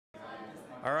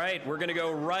All right, we're going to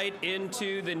go right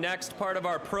into the next part of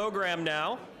our program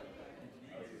now.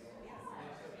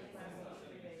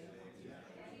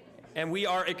 And we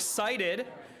are excited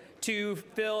to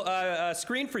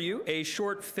screen for you a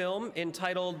short film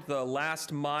entitled The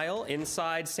Last Mile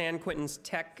Inside San Quentin's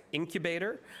Tech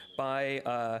Incubator by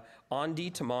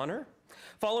Andi Tamaner.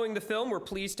 Following the film, we're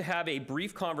pleased to have a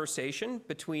brief conversation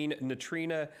between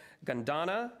Natrina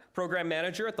Gandana, program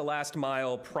manager at the Last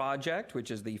Mile Project,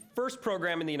 which is the first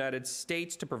program in the United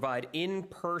States to provide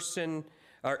in-prison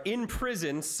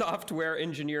software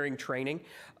engineering training.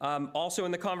 Also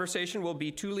in the conversation will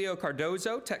be Tulio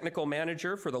Cardozo, technical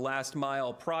manager for the Last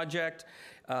Mile Project.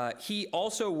 He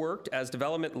also worked as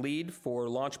development lead for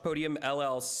Launch Podium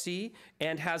LLC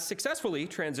and has successfully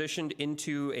transitioned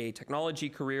into a technology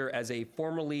career as a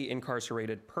formerly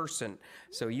incarcerated person.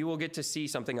 So you will get to see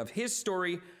something of his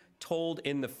story told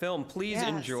in the film. Please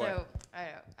enjoy. So I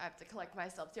have to collect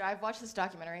myself too. I've watched this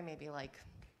documentary maybe like,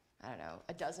 I don't know,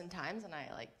 a dozen times, and I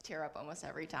like tear up almost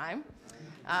every time.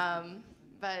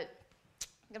 But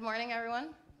good morning,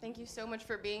 everyone. Thank you so much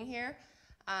for being here.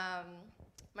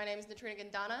 My name is Natrina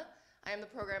Gandana. I am the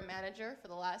program manager for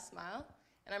The Last Mile,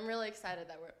 and I'm really excited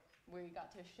that we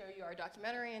got to show you our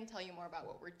documentary and tell you more about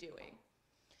what we're doing.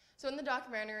 So in the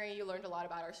documentary, you learned a lot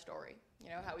about our story. You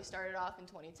know, how we started off in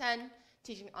 2010,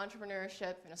 teaching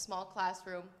entrepreneurship in a small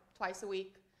classroom twice a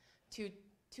week, 2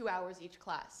 hours each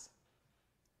class.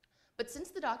 But since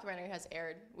the documentary has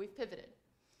aired, we've pivoted.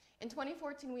 In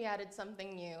 2014, we added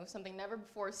something new, something never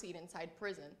before seen inside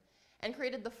prison, and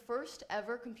created the first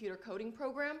ever computer coding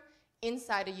program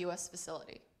inside a US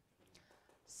facility.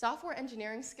 Software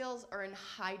engineering skills are in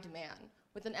high demand,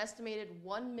 with an estimated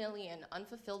 1 million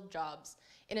unfulfilled jobs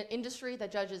in an industry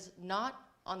that judges not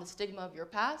on the stigma of your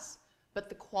past, but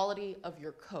the quality of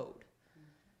your code.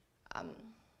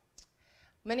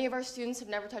 Many of our students have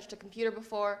never touched a computer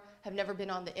before, have never been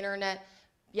on the internet,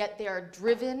 yet they are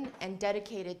driven and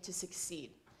dedicated to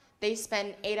succeed. They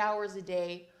spend 8 hours a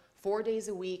day, 4 days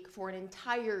a week, for an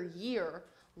entire year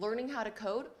learning how to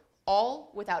code,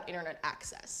 all without internet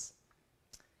access.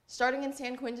 Starting in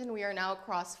San Quentin, we are now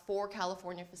across 4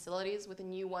 California facilities, with a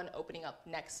new one opening up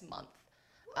next month.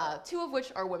 2 of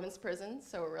which are women's prisons,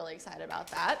 so we're really excited about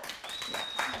that.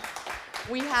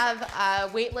 We have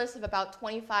a wait list of about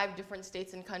 25 different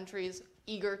states and countries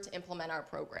eager to implement our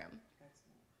program.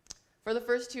 For the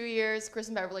first 2 years, Chris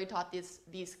and Beverly taught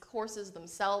these courses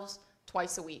themselves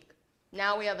twice a week.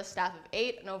 Now we have a staff of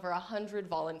 8 and over 100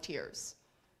 volunteers.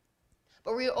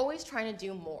 But we're always trying to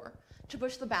do more, to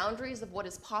push the boundaries of what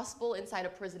is possible inside a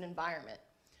prison environment.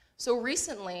 So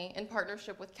recently, in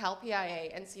partnership with CalPIA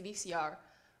and CDCR,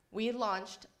 we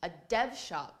launched a dev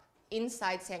shop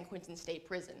inside San Quentin State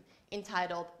Prison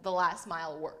entitled The Last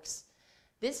Mile Works.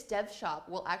 This dev shop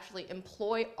will actually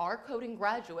employ our coding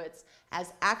graduates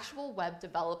as actual web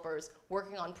developers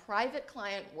working on private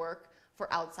client work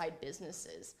for outside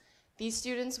businesses. These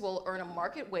students will earn a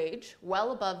market wage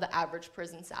well above the average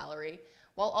prison salary,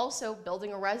 while also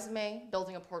building a resume,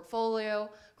 building a portfolio,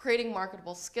 creating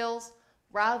marketable skills,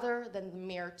 rather than the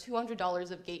mere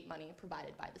 $200 of gate money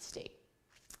provided by the state.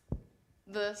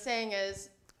 The saying is,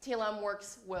 TLM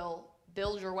Works will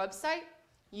build your website,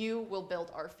 you will build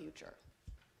our future.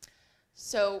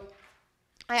 So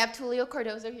I have Tulio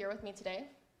Cardozo here with me today.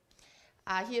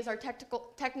 He is our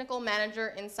technical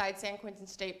manager inside San Quentin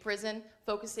State Prison,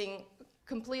 focusing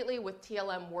completely with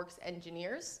TLM Works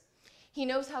engineers. He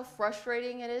knows how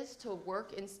frustrating it is to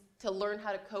to learn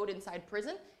how to code inside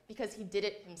prison because he did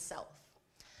it himself.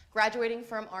 Graduating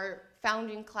from our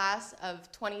founding class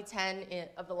of 2010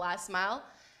 of The Last Mile,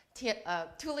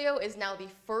 Tulio is now the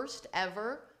first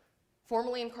ever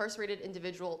formerly incarcerated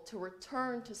individual to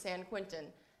return to San Quentin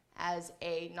as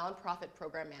a nonprofit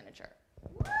program manager.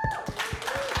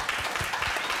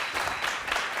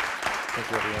 Thank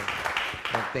you, everyone.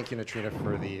 And thank you, Natrina,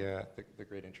 for the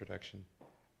great introduction.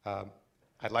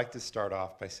 I'd like to start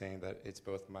off by saying that it's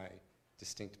both my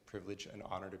distinct privilege and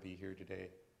honor to be here today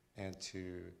and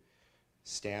to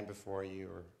stand before you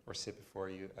or sit before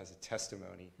you as a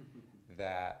testimony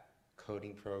that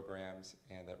coding programs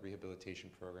and that rehabilitation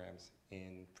programs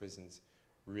in prisons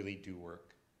really do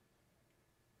work.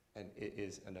 And it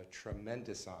is a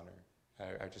tremendous honor.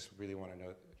 I just really want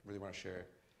to share,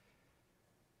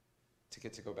 to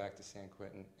get to go back to San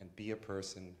Quentin and be a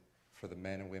person for the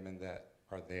men and women that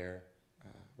are there,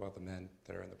 the men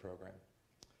that are in the program.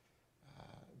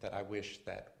 That I wish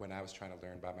that when I was trying to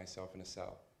learn by myself in a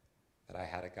cell, that I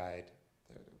had a guide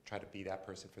to try to be that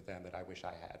person for them that I wish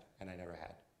I had, and I never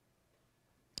had.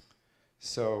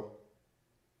 So,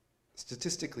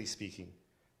 statistically speaking,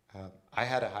 I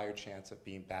had a higher chance of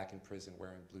being back in prison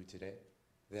wearing blue today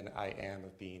than I am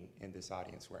of being in this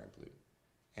audience wearing blue.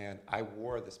 And I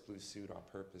wore this blue suit on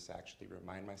purpose to actually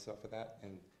remind myself of that,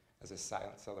 and as a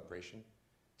silent celebration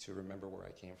to remember where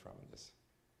I came from in this.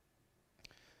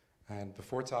 And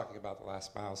before talking about the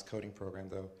Last Miles coding program,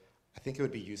 though, I think it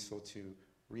would be useful to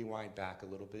rewind back a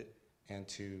little bit and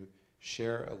to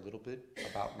share a little bit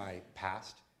about my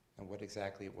past and what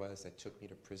exactly it was that took me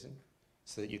to prison,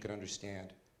 so that you can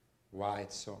understand why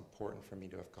it's so important for me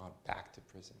to have gone back to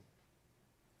prison.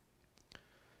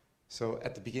 So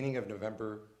at the beginning of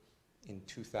November in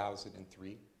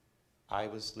 2003, I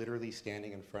was literally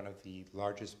standing in front of the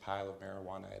largest pile of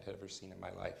marijuana I had ever seen in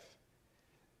my life.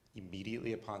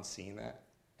 Immediately upon seeing that,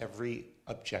 every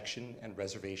objection and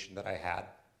reservation that I had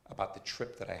about the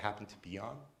trip that I happened to be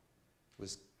on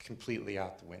was completely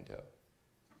out the window.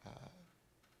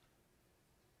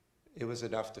 It was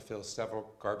enough to fill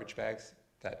several garbage bags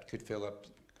that could fill up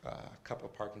a couple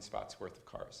of parking spots worth of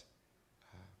cars.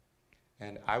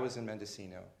 And I was in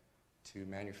Mendocino to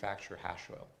manufacture hash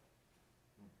oil.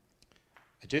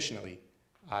 Additionally,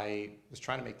 I was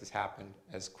trying to make this happen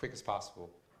as quick as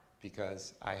possible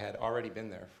because I had already been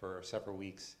there for several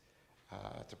weeks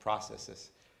to process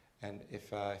this. And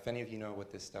if any of you know what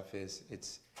this stuff is,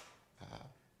 it's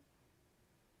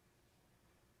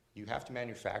you have to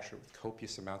manufacture it with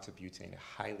copious amounts of butane,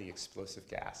 a highly explosive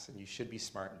gas, and you should be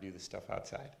smart and do this stuff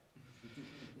outside.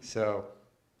 So,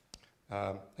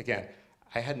 again,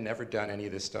 I had never done any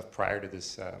of this stuff prior to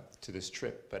this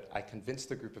trip, but I convinced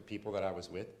the group of people that I was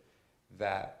with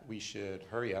that we should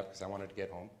hurry up because I wanted to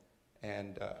get home,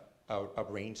 and a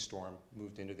rainstorm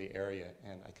moved into the area,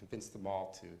 and I convinced them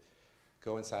all to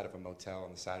go inside of a motel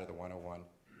on the side of the 101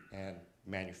 and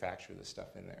manufacture this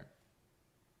stuff in there.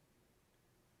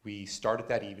 We started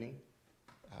that evening,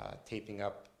 taping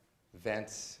up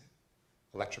vents,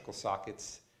 electrical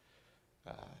sockets,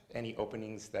 any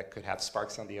openings that could have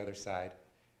sparks on the other side,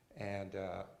 and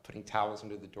putting towels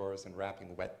under the doors and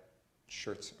wrapping wet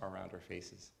shirts around our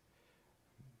faces.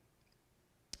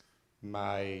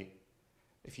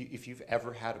 If you've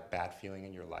ever had a bad feeling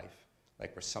in your life,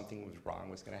 like where something was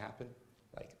wrong was going to happen,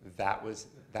 like that was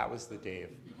the day of,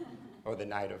 or the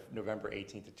night of November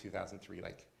 18th of 2003.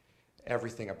 Like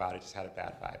everything about it just had a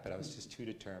bad vibe, but I was just too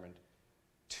determined,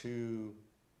 too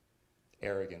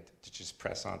arrogant to just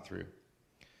press on through.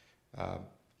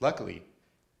 Luckily,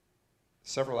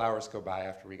 several hours go by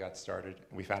after we got started,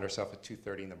 and we found ourselves at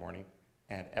 2:30 in the morning,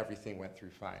 and everything went through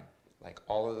fine. Like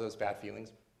all of those bad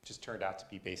feelings just turned out to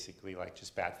be basically like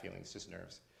just bad feelings, just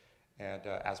nerves. And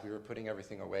as we were putting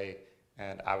everything away,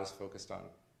 and I was focused on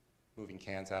moving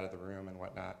cans out of the room and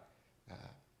whatnot,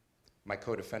 my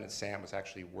co-defendant Sam was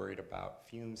actually worried about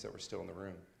fumes that were still in the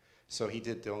room. So he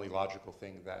did the only logical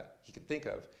thing that he could think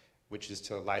of, which is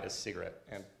to light a cigarette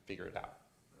and figure it out.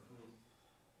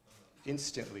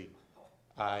 Instantly,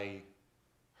 I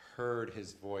heard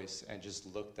his voice and just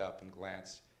looked up and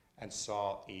glanced and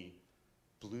saw a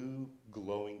blue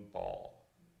glowing ball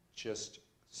just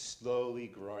slowly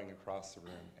growing across the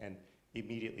room. And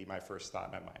immediately my first thought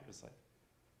in my mind was like,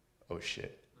 oh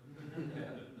shit,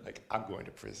 like I'm going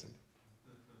to prison.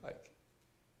 Like,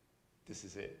 this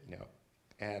is it, you know?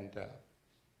 And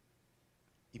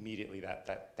immediately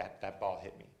that ball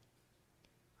hit me.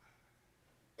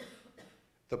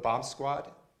 The bomb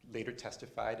squad later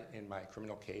testified in my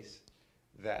criminal case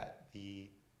that the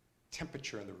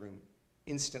temperature in the room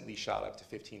instantly shot up to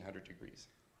 1,500 degrees.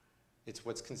 It's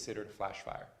what's considered a flash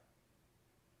fire.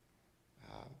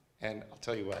 And I'll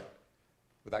tell you what,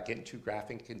 without getting too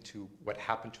graphic into what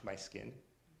happened to my skin,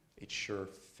 it sure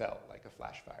felt like a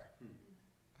flash fire.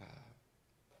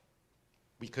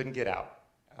 We couldn't get out.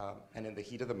 And in the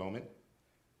heat of the moment,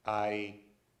 I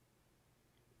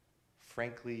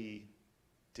frankly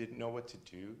didn't know what to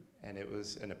do, and it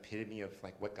was an epitome of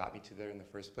like what got me to there in the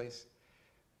first place.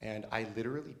 And I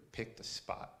literally picked a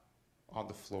spot on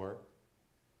the floor.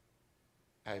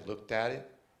 I looked at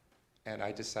it, and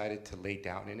I decided to lay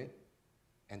down in it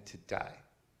and to die,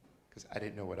 because I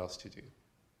didn't know what else to do.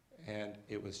 And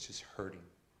it was just hurting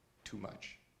too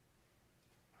much.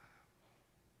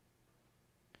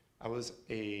 I was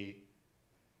a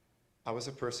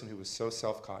person who was so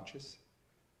self-conscious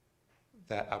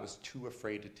that I was too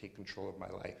afraid to take control of my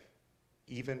life,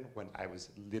 even when I was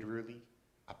literally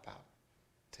about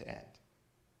to end.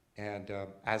 And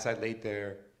as I laid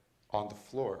there on the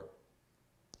floor,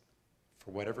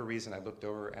 for whatever reason, I looked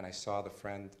over and I saw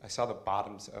the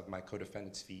bottoms of my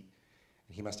co-defendant's feet,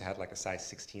 and he must have had like a size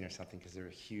 16 or something, because they were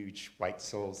huge white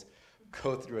soles,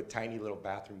 go through a tiny little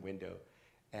bathroom window.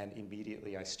 And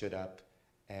immediately I stood up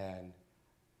and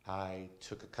I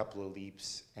took a couple of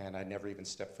leaps, and I never even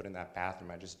stepped foot in that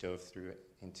bathroom. I just dove through it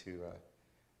into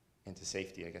into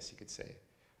safety, I guess you could say.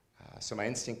 So my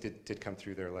instinct did come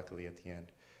through there, luckily, at the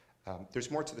end.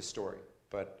 There's more to the story,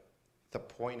 but the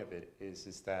point of it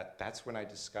is that that's when I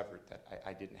discovered that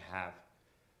I didn't have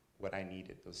what I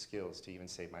needed, those skills to even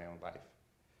save my own life.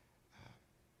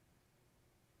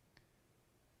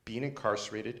 Being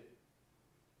incarcerated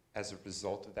as a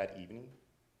result of that evening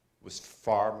was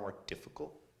far more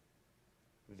difficult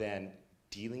than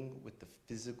dealing with the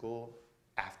physical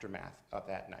aftermath of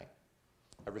that night.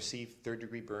 I received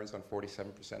third-degree burns on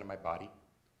 47% of my body,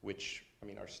 which, I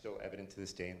mean, are still evident to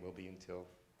this day and will be until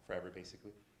forever,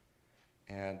 basically.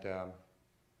 And,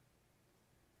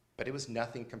 but it was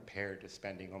nothing compared to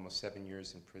spending almost 7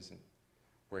 years in prison,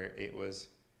 where it was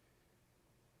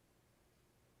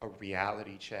a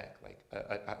reality check, like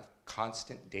a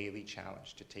constant daily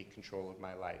challenge to take control of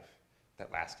my life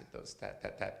that lasted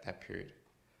that period.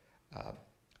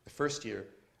 The first year,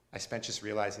 I spent just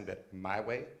realizing that my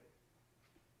way,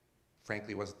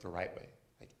 frankly, wasn't the right way.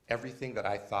 Like, everything that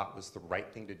I thought was the right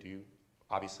thing to do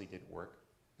obviously didn't work,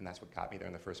 and that's what got me there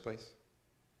in the first place.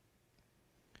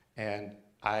 And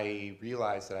I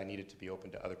realized that I needed to be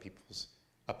open to other people's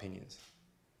opinions.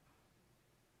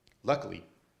 Luckily,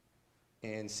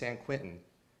 in San Quentin,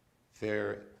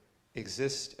 there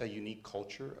exists a unique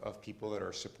culture of people that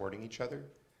are supporting each other,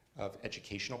 of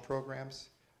educational programs,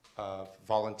 of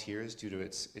volunteers due to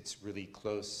its really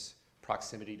close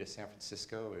proximity to San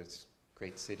Francisco. It's a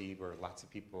great city where lots of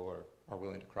people are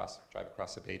willing to drive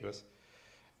across the bay to us.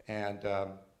 And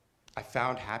I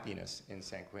found happiness in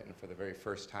San Quentin for the very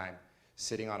first time,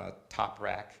 sitting on a top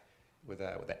rack with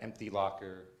an empty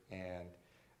locker and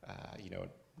you know,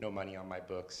 no money on my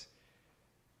books.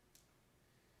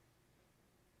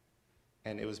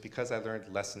 And it was because I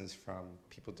learned lessons from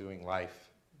people doing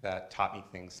life that taught me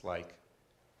things like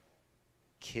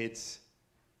kids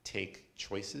take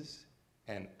choices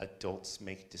and adults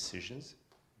make decisions.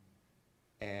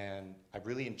 And I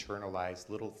really internalized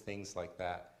little things like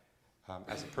that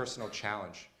as a personal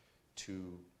challenge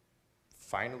to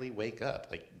finally wake up.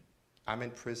 Like, I'm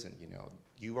in prison, you know.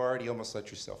 You already almost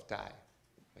let yourself die.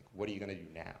 Like, what are you gonna do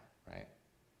now, right?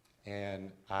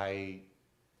 And I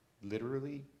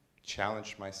literally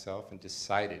challenged myself and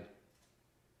decided,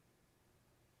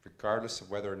 regardless of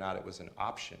whether or not it was an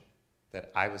option,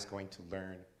 that I was going to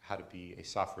learn how to be a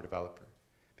software developer.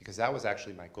 Because that was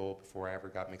actually my goal before I ever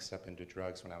got mixed up into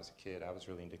drugs when I was a kid. I was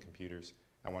really into computers.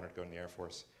 I wanted to go in the Air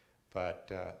Force.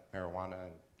 But marijuana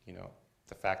and, you know,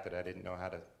 the fact that I didn't know how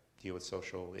to deal with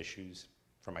social issues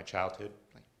from my childhood,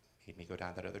 like, made me go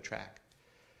down that other track.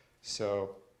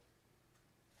 So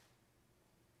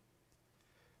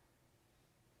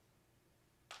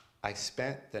I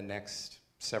spent the next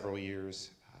several years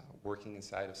working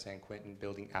inside of San Quentin,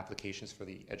 building applications for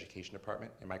the education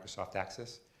department in Microsoft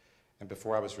Access. And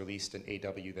before I was released, an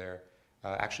AW there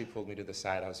actually pulled me to the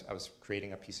side. I was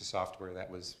creating a piece of software that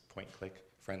was point-click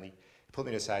friendly. He pulled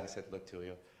me to the side and said, "Look,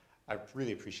 Tulio, I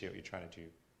really appreciate what you're trying to do,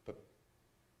 but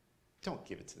don't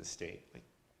give it to the state. Like,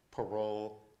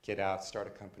 parole, get out, start a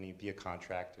company, be a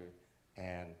contractor,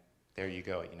 and there you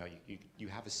go. You know, you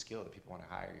have a skill that people want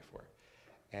to hire you for."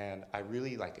 And I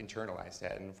really internalized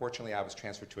that. And unfortunately, I was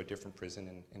transferred to a different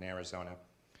prison in Arizona.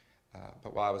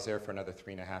 But while I was there for another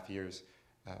 3.5 years,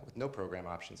 with no program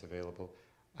options available,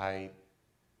 I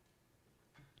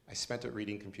spent it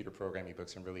reading computer programming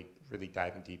books and really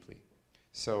diving deeply.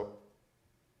 So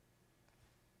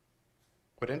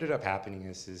what ended up happening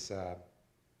is I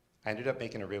ended up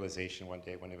making a realization one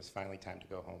day when it was finally time to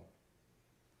go home.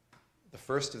 The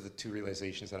first of the two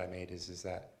realizations that I made is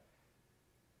that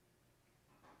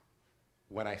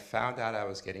when I found out I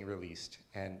was getting released,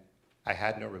 and I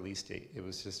had no release date, it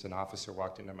was just an officer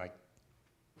walked into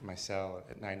my cell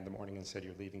at 9 in the morning and said,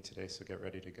 "You're leaving today, so get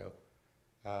ready to go."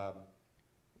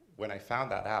 When I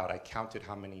found that out, I counted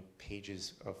how many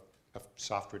pages of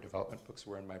software development books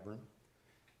were in my room.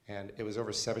 And it was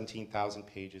over 17,000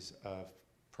 pages of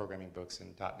programming books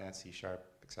in .NET, C#, et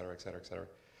cetera, et cetera, et cetera.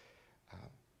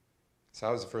 So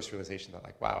that was the first realization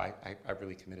that, wow, I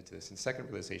really committed to this. And the second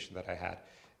realization that I had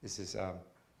is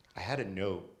I had a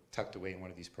note tucked away in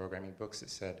one of these programming books that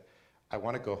said, "I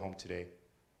want to go home today,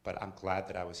 but I'm glad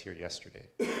that I was here yesterday."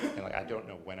 And I don't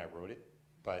know when I wrote it,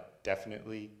 but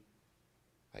definitely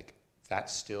that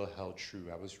still held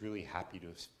true. I was really happy to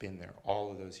have been there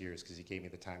all of those years because he gave me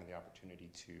the time and the opportunity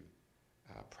to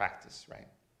practice, right?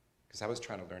 Because I was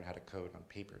trying to learn how to code on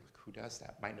paper. Like, who does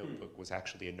that? My notebook was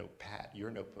actually a notepad.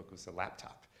 Your notebook was a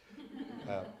laptop.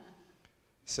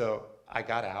 So I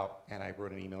got out and I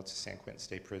wrote an email to San Quentin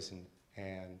State Prison,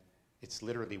 and it's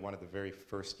literally one of the very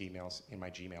first emails in my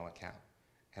Gmail account.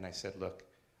 And I said, "Look,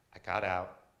 I got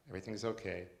out, everything's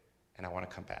okay, and I want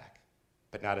to come back,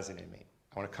 but not as an inmate.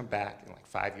 I want to come back in like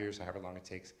 5 years, however long it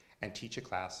takes, and teach a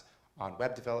class on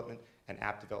web development and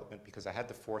app development, because I had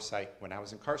the foresight when I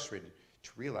was incarcerated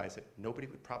to realize that nobody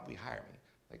would probably hire me.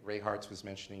 Like Ray Hartz was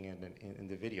mentioning in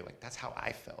the video, like that's how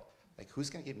I felt. Like,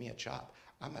 who's gonna give me a job?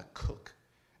 I'm a cook.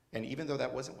 And even though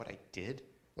that wasn't what I did,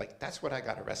 like that's what I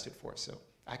got arrested for. So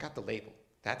I got the label,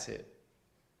 that's it.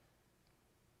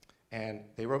 And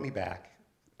they wrote me back,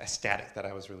 ecstatic that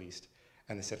I was released.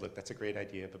 And they said, look, that's a great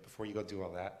idea, but before you go do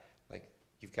all that, like,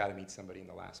 you've got to meet somebody in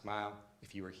the last mile.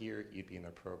 If you were here, you'd be in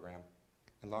their program.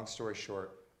 And long story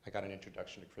short, I got an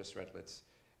introduction to Chris Redlitz,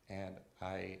 and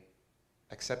I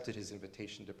accepted his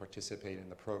invitation to participate in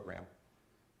the program.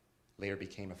 Later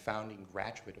became a founding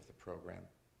graduate of the program.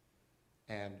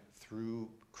 And through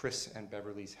Chris and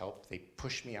Beverly's help, they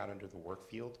pushed me out into the work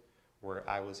field, where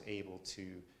I was able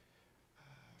to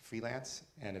freelance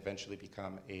and eventually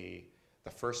become the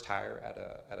first hire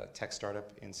at a tech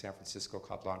startup in San Francisco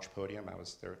called Launch Podium. I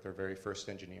was their very first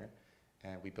engineer,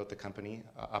 and we built the company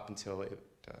up until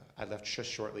I left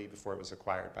just shortly before it was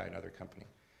acquired by another company.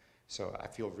 So I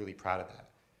feel really proud of that.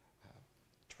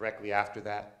 Directly after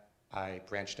that, I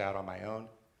branched out on my own,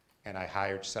 and I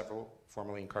hired several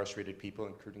formerly incarcerated people,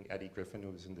 including Eddie Griffin,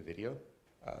 who was in the video,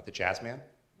 the jazz man,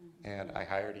 and I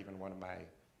hired even one of my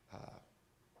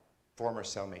former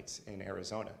cellmates in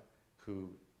Arizona, who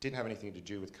didn't have anything to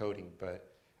do with coding,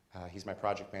 but he's my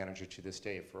project manager to this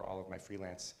day for all of my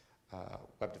freelance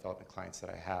web development clients that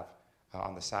I have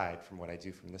on the side from what I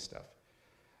do from this stuff.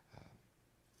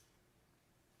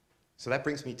 So that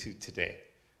brings me to today.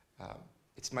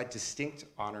 It's my distinct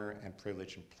honor and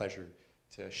privilege and pleasure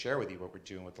to share with you what we're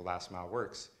doing with the Last Mile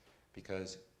Works,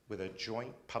 because with a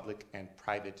joint public and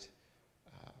private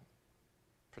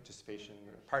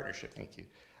partnership, thank you,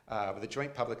 with a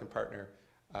joint public and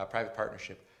private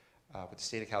partnership with the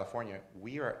state of California,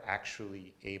 we are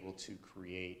actually able to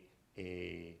create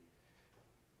an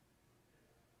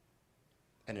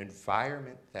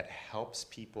environment that helps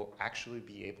people actually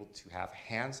be able to have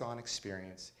hands-on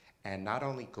experience and not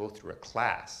only go through a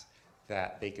class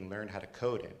that they can learn how to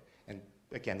code in. And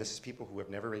again, this is people who have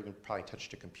never even probably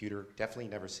touched a computer, definitely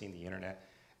never seen the internet,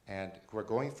 and who are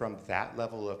going from that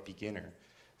level of beginner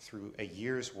through a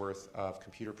year's worth of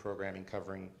computer programming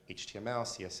covering HTML,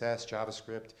 CSS,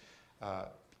 JavaScript.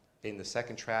 In the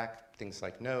second track, things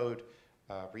like Node,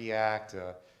 React,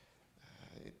 a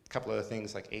couple other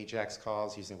things like Ajax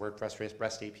calls, using WordPress,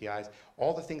 REST APIs,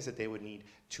 all the things that they would need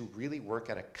to really work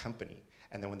at a company.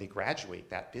 And then when they graduate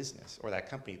that business or that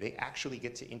company, they actually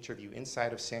get to interview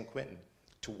inside of San Quentin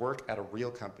to work at a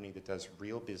real company that does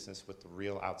real business with the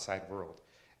real outside world.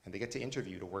 And they get to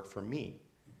interview to work for me.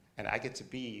 And I get to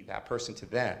be that person to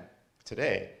them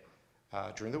today,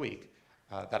 during the week,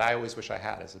 that I always wish I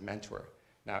had as a mentor.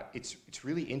 Now, it's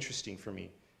really interesting for me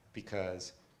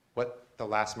because what the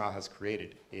Last Mile has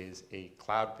created is a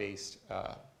cloud-based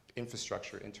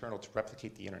infrastructure internal to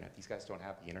replicate the internet. These guys don't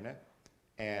have the internet.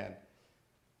 And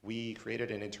we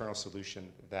created an internal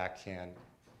solution that can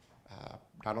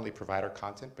not only provide our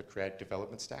content, but create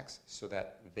development stacks so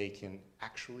that they can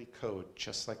actually code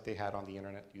just like they had on the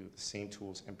internet, use the same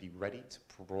tools, and be ready to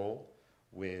roll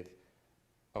with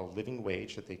a living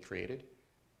wage that they created,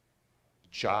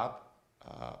 job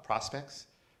prospects,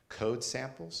 code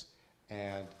samples,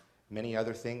 and many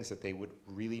other things that they would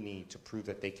really need to prove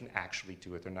that they can actually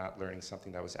do it. They're not learning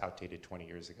something that was outdated 20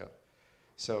 years ago.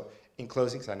 So in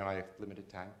closing, because I know I have limited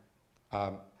time,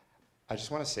 I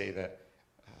just want to say that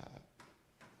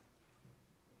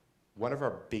one of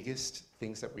our biggest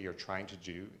things that we are trying to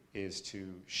do is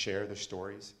to share the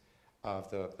stories of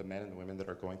the men and the women that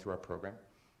are going through our program.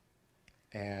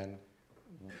 And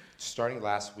starting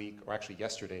last week, or actually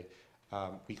yesterday,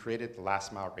 we created the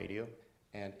Last Mile Radio,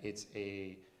 and it's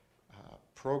a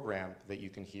program that you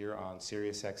can hear on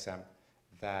SiriusXM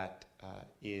that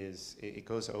it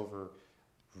goes over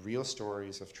real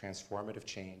stories of transformative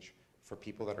change for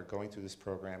people that are going through this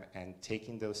program and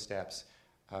taking those steps,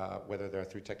 whether they're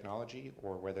through technology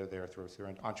or whether they're through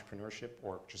entrepreneurship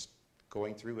or just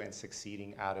going through and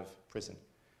succeeding out of prison.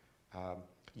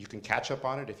 You can catch up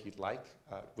on it if you'd like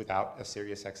without a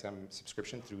SiriusXM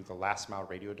subscription through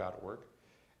thelastmileradio.org,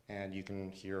 and you can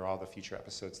hear all the future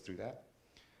episodes through that.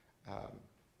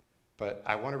 But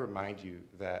I want to remind you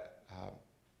that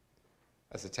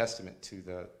as a testament to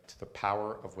the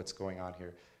power of what's going on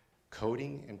here,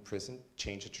 coding in prison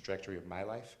changed the trajectory of my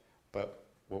life, but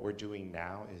what we're doing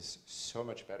now is so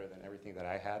much better than everything that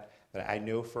I had, that I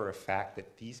know for a fact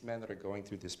that these men that are going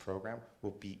through this program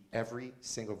will beat every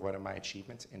single one of my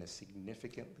achievements in a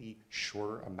significantly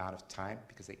shorter amount of time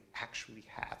because they actually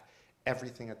have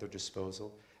everything at their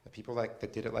disposal people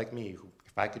that did it like me, who,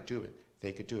 if I could do it,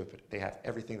 they could do it, but they have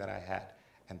everything that I had,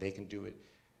 and they can do it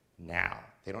now.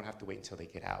 They don't have to wait until they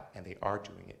get out, and they are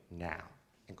doing it now,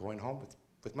 and going home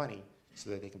with money so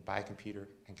that they can buy a computer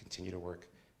and continue to work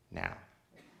now.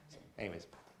 So anyways.